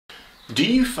Do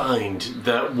you find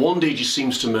that one day just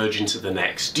seems to merge into the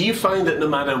next? Do you find that no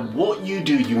matter what you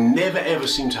do, you never ever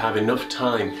seem to have enough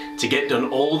time to get done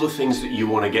all the things that you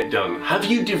want to get done? Have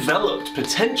you developed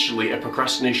potentially a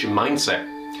procrastination mindset?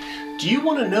 Do you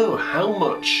want to know how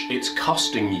much it's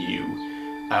costing you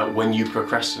when you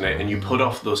procrastinate and you put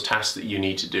off those tasks that you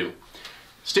need to do?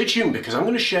 Stay tuned, because I'm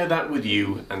going to share that with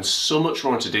you and so much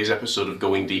more in today's episode of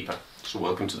Going Deeper. So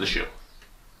welcome to the show.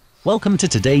 Welcome to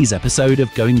today's episode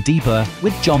of Going Deeper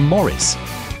with John Morris.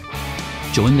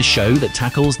 Join the show that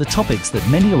tackles the topics that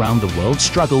many around the world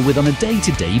struggle with on a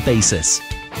day-to-day basis.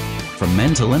 From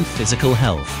mental and physical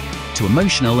health to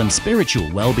emotional and spiritual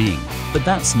well-being. But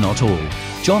that's not all.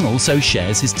 John also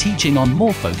shares his teaching on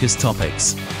more focused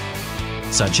topics,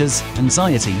 such as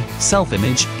anxiety,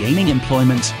 self-image, gaining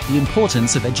employment, the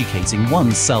importance of educating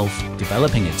oneself,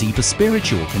 developing a deeper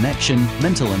spiritual connection,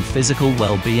 mental and physical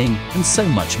well-being, and so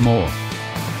much more.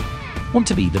 Want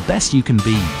to be the best you can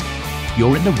be?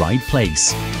 You're in the right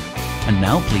place. And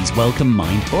now please welcome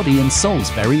Mind, Body and Soul's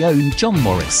very own John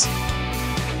Morris.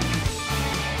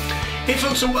 Hey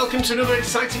folks, and welcome to another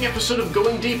exciting episode of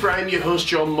Going Deeper. I'm your host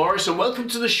John Morris, and welcome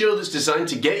to the show that's designed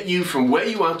to get you from where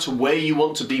you are to where you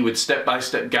want to be with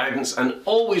step-by-step guidance, and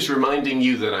always reminding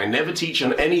you that I never teach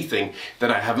on anything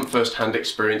that I haven't first-hand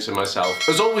experienced in myself.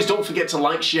 As always, don't forget to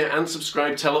like, share and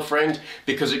subscribe, tell a friend,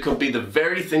 because it could be the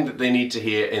very thing that they need to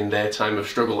hear in their time of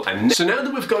struggle. And so now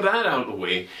that we've got that out of the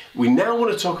way, we now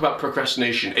want to talk about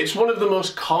procrastination. It's one of the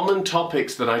most common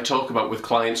topics that I talk about with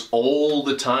clients all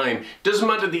the time. Doesn't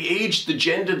matter the age, the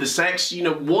gender, the sex,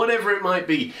 whatever it might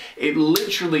be. It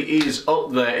literally is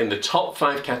up there in the top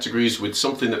 5 categories with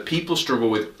something that people struggle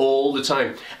with all the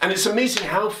time. And it's amazing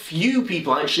how few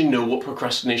people actually know what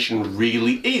procrastination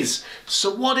really is.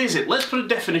 So what is it? Let's put a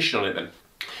definition on it then.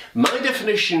 My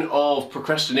definition of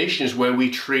procrastination is where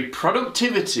we trade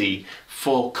productivity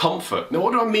for comfort. Now,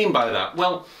 what do I mean by that?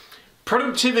 Well,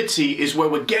 productivity is where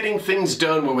we're getting things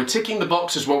done, where we're ticking the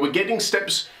boxes, where we're getting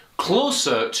steps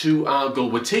closer to our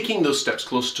goal. We're taking those steps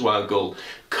closer to our goal.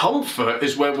 Comfort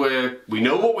is where we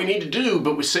know what we need to do,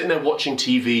 but we're sitting there watching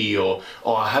TV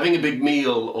or having a big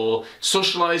meal or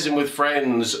socializing with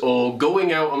friends or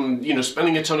going out and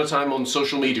spending a ton of time on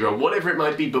social media or whatever it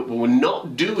might be, but we're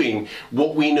not doing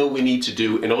what we know we need to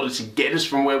do in order to get us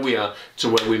from where we are to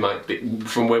where we might be,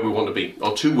 from where we want to be,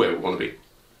 or to where we want to be.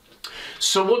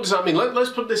 So what does that mean?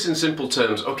 Let's put this in simple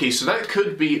terms. Okay, so that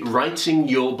could be writing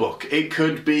your book. It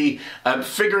could be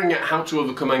figuring out how to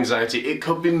overcome anxiety. It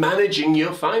could be managing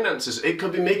your finances. It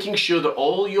could be making sure that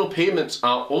all your payments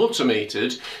are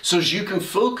automated so as you can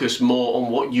focus more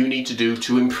on what you need to do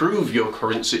to improve your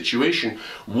current situation.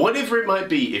 Whatever it might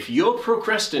be, if you're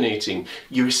procrastinating,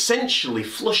 you're essentially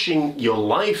flushing your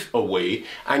life away,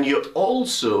 and you're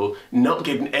also not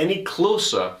getting any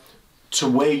closer to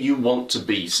where you want to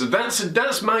be. So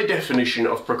that's my definition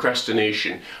of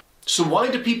procrastination. So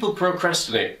why do people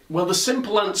procrastinate? Well, the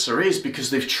simple answer is because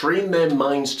they've trained their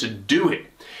minds to do it.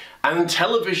 And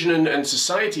television and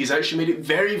society has actually made it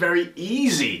very, very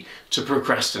easy to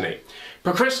procrastinate.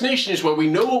 Procrastination is where we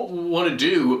know what we want to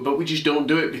do, but we just don't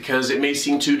do it because it may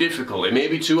seem too difficult. It may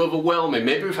be too overwhelming.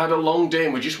 Maybe we've had a long day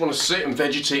and we just want to sit and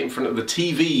vegetate in front of the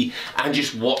TV and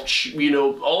just watch,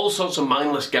 all sorts of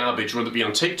mindless garbage, whether it be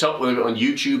on TikTok, whether it be on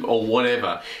YouTube or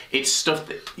whatever. It's stuff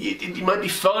that it might be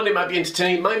fun, it might be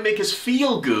entertaining, it might make us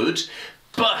feel good,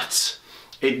 but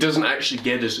it doesn't actually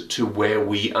get us to where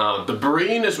we are. The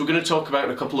brain, as we're going to talk about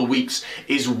in a couple of weeks,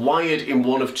 is wired in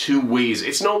one of two ways.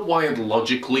 It's not wired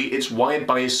logically, it's wired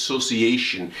by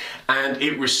association, and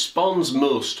it responds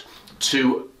most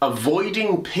to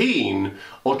avoiding pain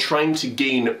or trying to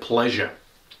gain pleasure.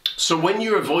 So when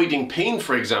you're avoiding pain,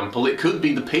 for example, it could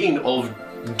be the pain of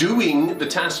doing the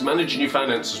task, managing your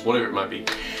finances, whatever it might be.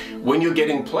 When you're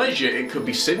getting pleasure, it could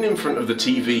be sitting in front of the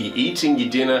TV, eating your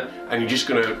dinner, and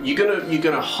you're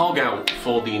gonna hog out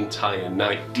for the entire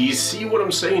night. Do you see what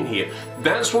I'm saying here?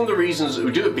 That's one of the reasons that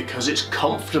we do it, because it's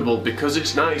comfortable, because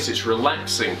it's nice, it's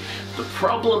relaxing. The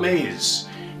problem is,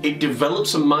 it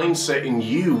develops a mindset in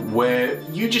you where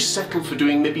you just settle for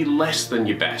doing maybe less than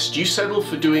your best. You settle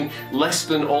for doing less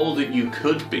than all that you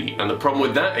could be. And the problem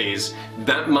with that is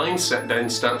that mindset then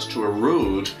starts to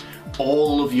erode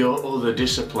all of your other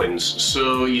disciplines.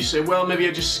 So you say, well, maybe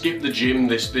I just skip the gym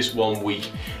this 1 week,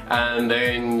 and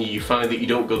then you find that you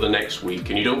don't go the next week,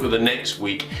 and you don't go the next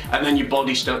week, and then your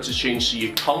body starts to change, so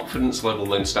your confidence level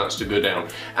then starts to go down.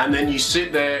 And then you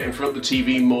sit there in front of the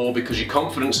TV more because your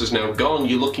confidence is now gone.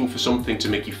 You're looking for something to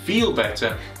make you feel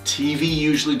better. TV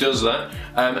usually does that.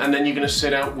 And then you're going to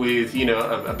sit out with,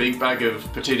 a big bag of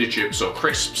potato chips or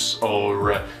crisps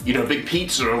or, a big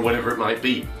pizza or whatever it might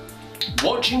be.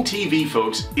 Watching TV,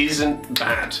 folks, isn't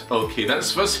bad. Okay, that's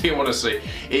the first thing I want to say.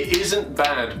 It isn't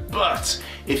bad, but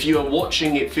if you are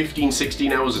watching it 15,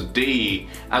 16 hours a day,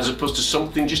 as opposed to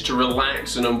something just to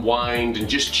relax and unwind and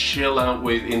just chill out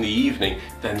with in the evening,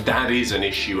 then that is an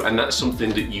issue, and that's something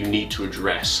that you need to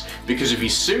address. Because if you're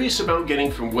serious about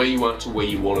getting from where you are to where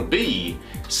you want to be,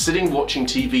 sitting watching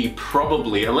TV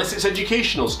probably, unless it's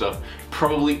educational stuff,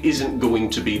 probably isn't going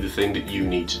to be the thing that you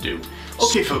need to do.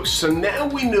 Okay folks, so now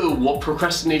we know what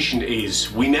procrastination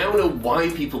is. We now know why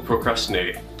people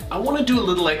procrastinate. I want to do a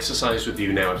little exercise with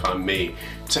you now, if I may,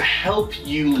 to help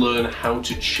you learn how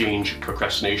to change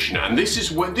procrastination. And this is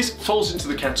where this falls into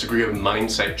the category of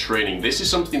mindset training. This is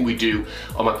something we do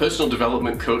on my personal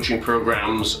development coaching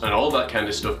programs and all that kind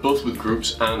of stuff, both with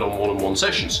groups and on one-on-one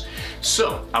sessions.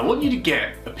 So I want you to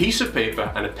get a piece of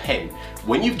paper and a pen.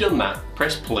 When you've done that,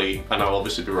 press play, and I'll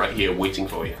obviously be right here waiting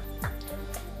for you.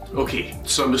 Okay,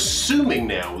 so I'm assuming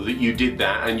now that you did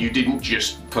that and you didn't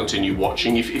just continue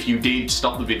watching. If you did,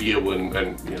 stop the video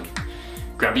and you know,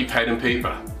 grab your pen and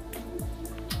paper.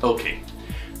 Okay,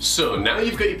 so now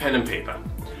you've got your pen and paper.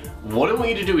 What I want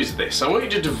you to do is this. I want you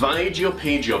to divide your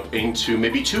page up into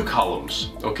maybe 2 columns,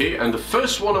 okay? And the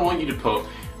first one I want you to put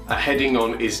a heading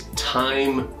on is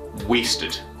time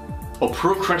wasted, or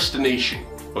procrastination,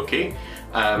 okay?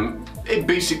 It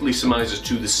basically surmises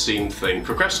to the same thing.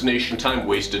 Procrastination, time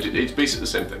wasted, it's basically the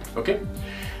same thing, okay?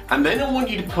 And then I want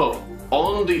you to put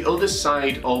on the other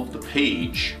side of the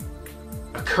page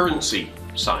a currency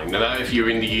sign. Now that, if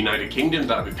you're in the United Kingdom,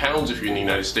 that would be pounds. If you're in the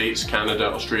United States,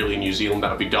 Canada, Australia, New Zealand,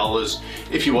 that would be dollars.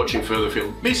 If you're watching further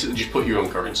afield, basically just put your own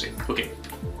currency, okay?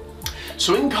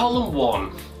 So in column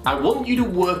 1, I want you to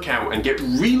work out and get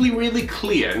really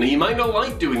clear. Now you might not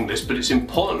like doing this, but it's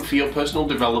important for your personal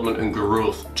development and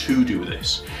growth to do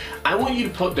this. I want you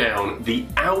to put down the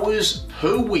hours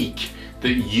per week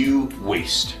that you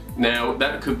waste. Now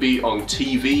that could be on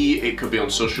TV, it could be on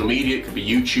social media, it could be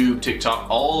YouTube, TikTok,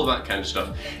 all of that kind of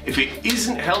stuff. If it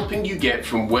isn't helping you get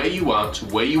from where you are to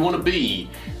where you want to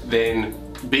be, then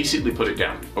basically put it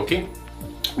down, okay?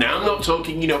 Now I'm not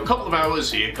talking, you know, a couple of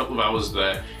hours here, a couple of hours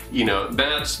there.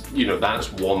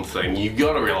 That's one thing. You've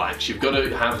got to relax. You've got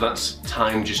to have that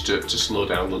time just to slow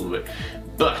down a little bit.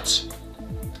 But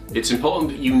it's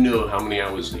important that you know how many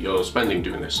hours that you're spending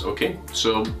doing this, okay?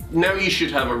 So now you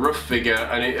should have a rough figure,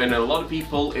 and a lot of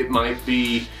people, it might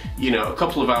be, you know, a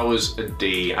couple of hours a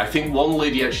day. I think one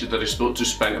lady actually that I spoke to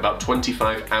spent about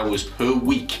 25 hours per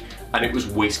week, and it was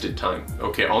wasted time,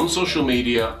 okay? On social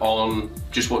media, on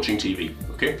just watching TV,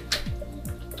 okay?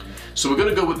 So we're going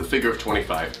to go with the figure of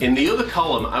 25. In the other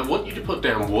column, I want you to put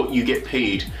down what you get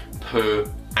paid per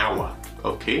hour,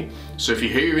 okay? So if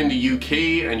you're here in the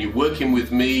UK and you're working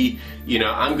with me, you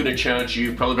know, I'm going to charge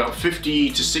you probably about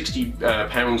 50 to 60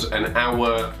 pounds an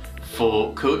hour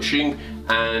for coaching,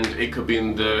 and it could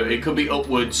be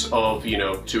upwards of, you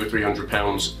know, 200 or 300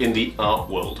 pounds in the art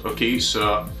world, okay?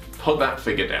 So put that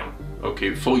figure down,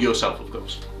 okay, for yourself, of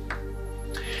course.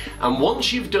 And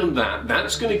once you've done that,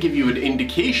 that's going to give you an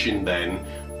indication then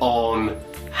on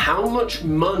how much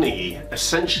money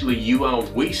essentially you are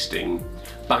wasting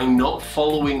by not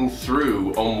following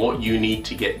through on what you need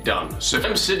to get done. So if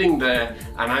I'm sitting there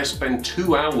and I spend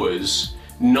 2 hours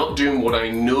not doing what I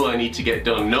know I need to get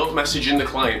done, not messaging the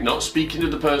client, not speaking to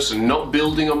the person, not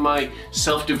building on my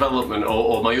self-development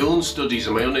or my own studies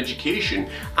and my own education,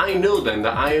 I know then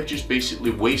that I have just basically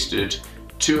wasted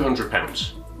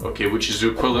 £200. Okay, which is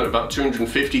the equivalent of about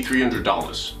 $250,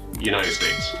 $300 United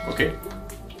States, okay?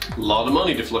 A lot of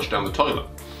money to flush down the toilet.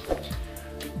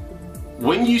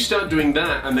 When you start doing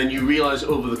that and then you realize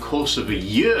over the course of a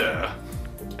year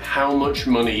how much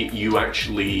money you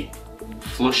actually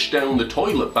flush down the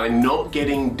toilet by not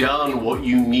getting done what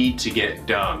you need to get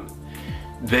done,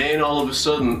 then all of a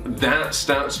sudden that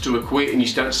starts to equate and you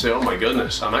start to say, oh my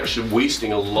goodness, I'm actually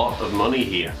wasting a lot of money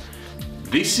here.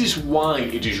 This is why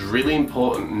it is really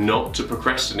important not to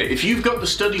procrastinate. If you've got the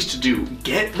studies to do,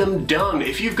 get them done.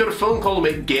 If you've got a phone call to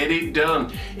make, get it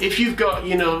done. If you've got,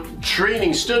 you know,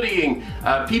 training, studying,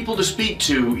 people to speak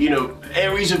to, you know,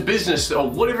 areas of business or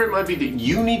whatever it might be that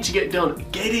you need to get done,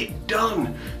 get it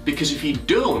done. Because if you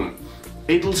don't,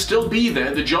 it'll still be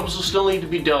there, the jobs will still need to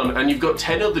be done, and you've got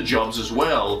 10 other jobs as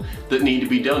well that need to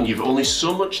be done. You've only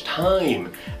so much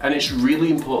time, and it's really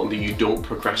important that you don't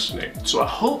procrastinate. So I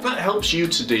hope that helps you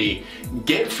today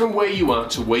get from where you are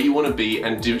to where you want to be,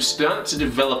 and start to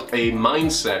develop a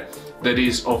mindset that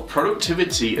is of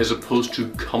productivity as opposed to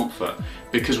comfort.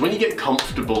 Because when you get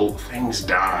comfortable, things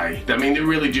die. I mean, they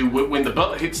really do. When the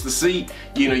butt hits the seat,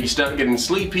 you know, you start getting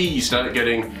sleepy, you start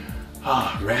getting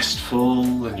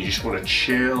restful, and you just want to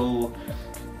chill.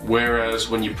 Whereas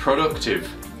when you're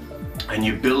productive, and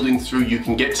you're building through, you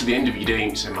can get to the end of your day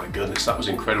and say, my goodness, that was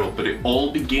incredible. But it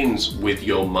all begins with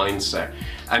your mindset.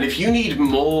 And if you need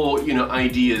more,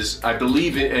 ideas, I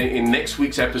believe in next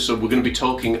week's episode, we're going to be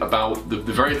talking about the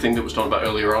very thing that was talked about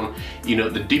earlier on,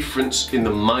 the difference in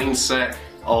the mindset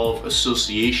of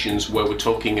associations, where we're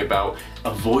talking about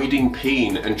avoiding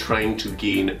pain and trying to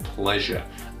gain pleasure.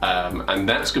 And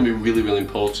that's going to be really, really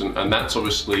important. And that's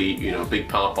obviously, a big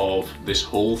part of this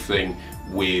whole thing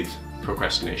with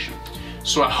procrastination.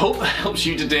 So I hope that helps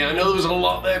you today. I know there was a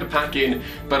lot there to pack in,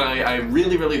 but I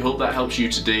really, really hope that helps you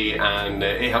today, and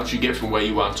it helps you get from where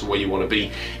you are to where you want to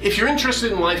be. If you're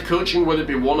interested in life coaching, whether it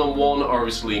be one-on-one or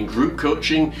obviously in group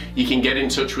coaching, you can get in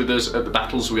touch with us at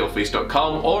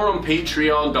thebattlesweallface.com or on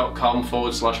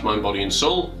patreon.com/mind, body and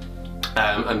soul.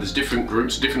 And there's different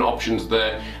groups, different options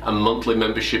there, and monthly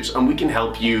memberships, and we can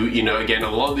help you. Again,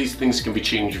 a lot of these things can be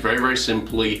changed very, very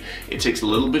simply. It takes a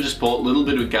little bit of support, a little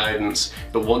bit of guidance,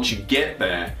 but once you get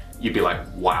there, you'd be like,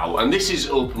 wow. And this is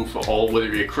open for all, whether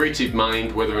you're a creative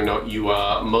mind, whether or not you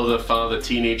are mother, father,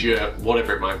 teenager,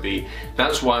 whatever it might be.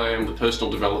 That's why I am the personal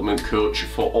development coach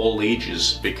for all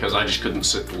ages, because I just couldn't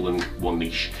settle in one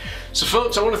niche. So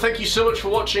folks, I want to thank you so much for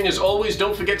watching. As always,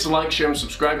 don't forget to like, share and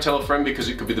subscribe, tell a friend, because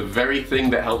it could be the very thing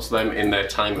that helps them in their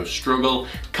time of struggle.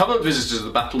 Come and visit us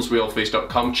at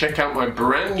thebattlesweallface.com. Check out my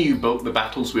brand new book, The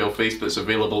Battles We All Face, that's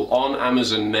available on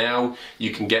Amazon now.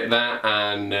 You can get that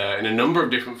and in a number of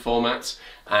different formats.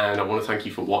 And I want to thank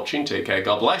you for watching. Take care,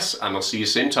 God bless, and I'll see you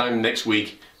same time next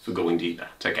week for Going Deeper.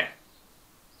 Take care.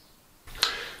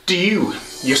 Do you,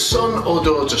 your son or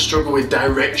daughter, struggle with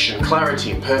direction,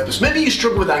 clarity and purpose? Maybe you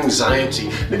struggle with anxiety,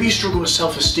 maybe you struggle with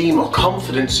self-esteem or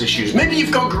confidence issues. Maybe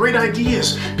you've got great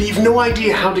ideas, but you've no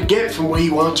idea how to get from where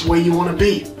you are to where you want to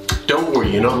be. Don't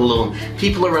worry, you're not alone.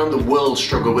 People around the world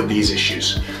struggle with these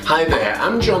issues. Hi there,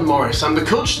 I'm John Morris. I'm the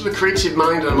coach to the creative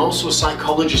mind, and I'm also a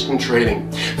psychologist in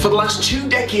training. For the last 2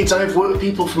 decades, I've worked with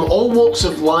people from all walks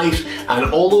of life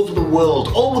and all over the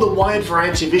world, all with a wide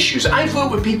variety of issues. I've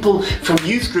worked with people from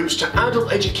youth groups to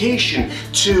adult education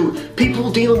to people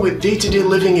dealing with day-to-day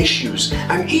living issues.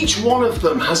 And each one of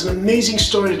them has an amazing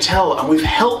story to tell, and we've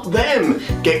helped them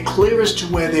get clear as to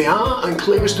where they are and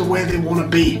clear as to where they want to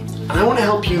be. And I want to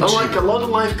help you too. Unlike a lot of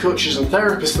life coaches and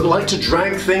therapists that like to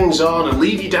drag things on and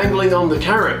leave you dangling on the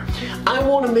carrot, I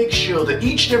want to make sure that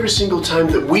each and every single time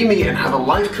that we meet and have a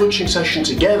life coaching session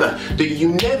together, that you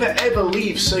never ever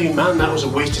leave saying, man, that was a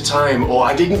waste of time, or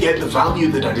I didn't get the value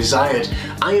that I desired.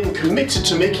 I am committed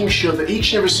to making sure that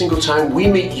each and every single time we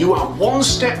meet, you are one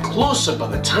step closer by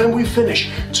the time we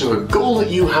finish to a goal that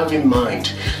you have in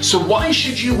mind. So why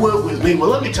should you work with me? Well,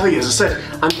 let me tell you, as I said,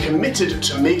 I'm committed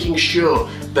to making sure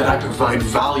that I provide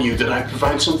value, that I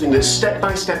provide something that's step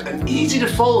by step and easy to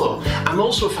follow. I'm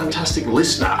also a fantastic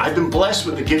listener. I've been blessed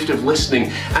with the gift of listening,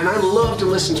 and I love to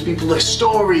listen to people, their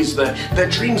stories, their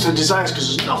dreams, their desires,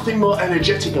 because there's nothing more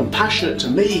energetic and passionate to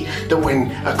me than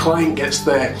when a client gets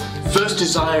their first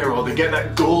desire, or they get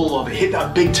that goal, or they hit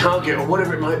that big target, or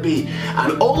whatever it might be.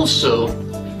 And also,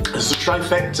 as a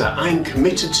trifecta, I'm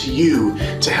committed to you,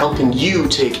 to helping you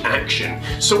take action.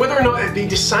 So whether or not it be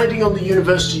deciding on the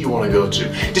university you want to go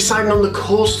to, deciding on the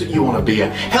course that you want to be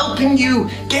at, helping you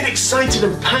get excited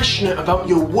and passionate about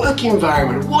your work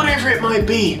environment, whatever it might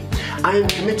be, I am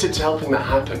committed to helping that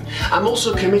happen. I'm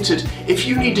also committed, if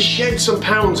you need to shed some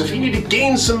pounds, if you need to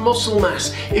gain some muscle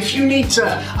mass, if you need to,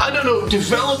 I don't know,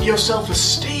 develop your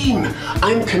self-esteem,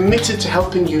 I'm committed to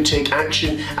helping you take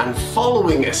action and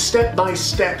following a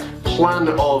step-by-step plan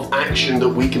of action that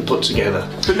we can put together.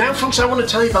 But now, folks, I want to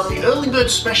tell you about the early bird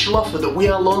special offer that we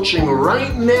are launching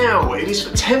right now. It is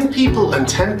for 10 people and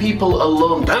 10 people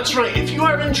alone. That's right, if you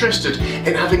are interested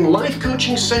in having life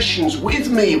coaching sessions with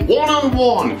me,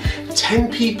 one-on-one,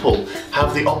 10 people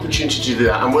have the opportunity to do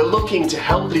that, and we're looking to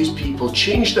help these people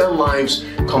change their lives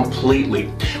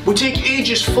completely. We take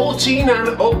ages 14 and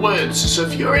upwards, so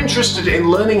if you're interested in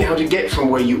learning how to get from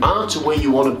where you are to where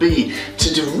you want to be,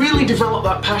 to really develop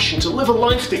that passion, to live a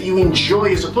life that you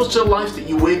enjoy as opposed to a life that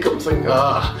you wake up and think,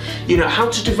 how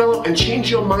to develop and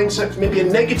change your mindset from maybe a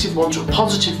negative one to a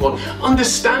positive one,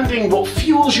 understanding what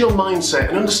fuels your mindset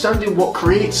and understanding what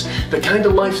creates the kind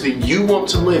of life that you want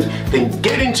to live, then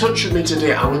get in touch with me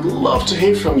today. I would love to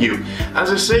hear from you. As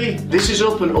I say, this is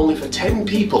open only for 10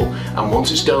 people, and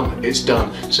once it's done, it's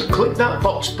done. So click that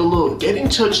box below, get in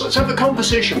touch, let's have a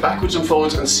conversation backwards and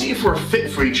forwards and see if we're a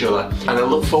fit for each other, and I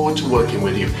look forward to working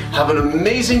with you. Have an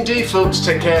amazing day, folks.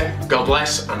 Take care, God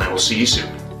bless, and I will see you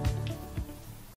soon.